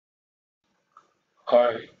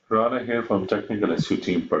Hi, Rana here from Technical SU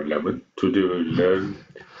Team Parliament. Today we'll learn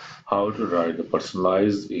how to write a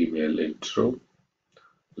personalized email intro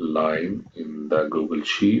line in the Google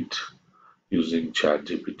Sheet using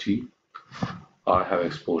ChatGPT. I have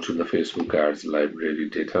exported the Facebook ads library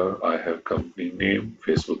data. I have company name,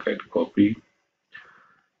 Facebook ad copy,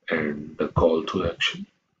 and the call to action.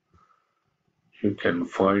 You can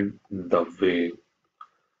find the way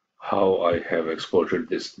how I have exported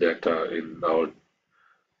this data in our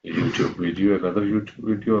YouTube video, another YouTube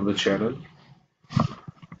video on the channel.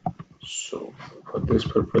 So for this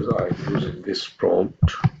purpose, I'm using this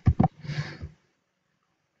prompt.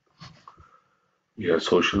 We are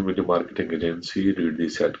social media marketing agency. Read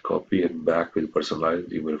this ad copy and back with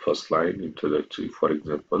personalized email first line introductory. For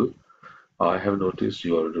example, I have noticed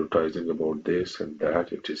you are advertising about this and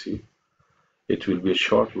that, etc. It will be a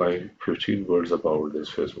short line, 15 words about this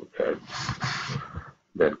Facebook ad,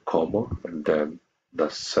 then comma, and then the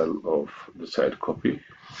cell of this ad copy.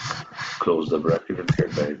 Close the bracket and hit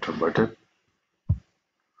the enter button.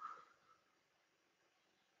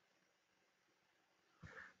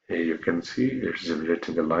 Here you can see it's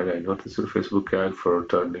generating a line. I noticed a Facebook ad for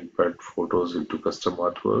turning pet photos into custom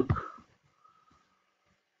artwork.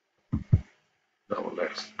 Now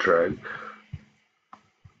let's drag.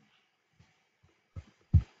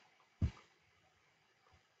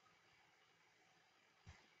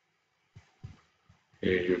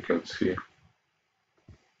 Here you can see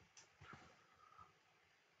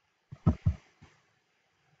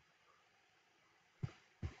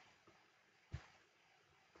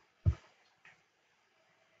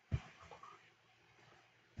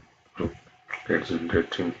it's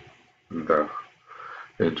generating the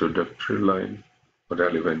introductory line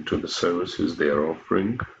relevant to the services they are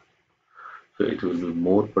offering. So it will be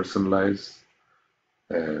more personalized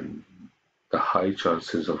and the high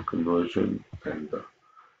chances of conversion and the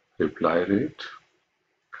reply rate.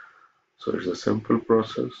 So it's a simple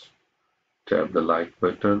process. Tap the like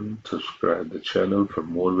button, subscribe the channel for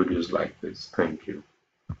more videos like this. Thank you.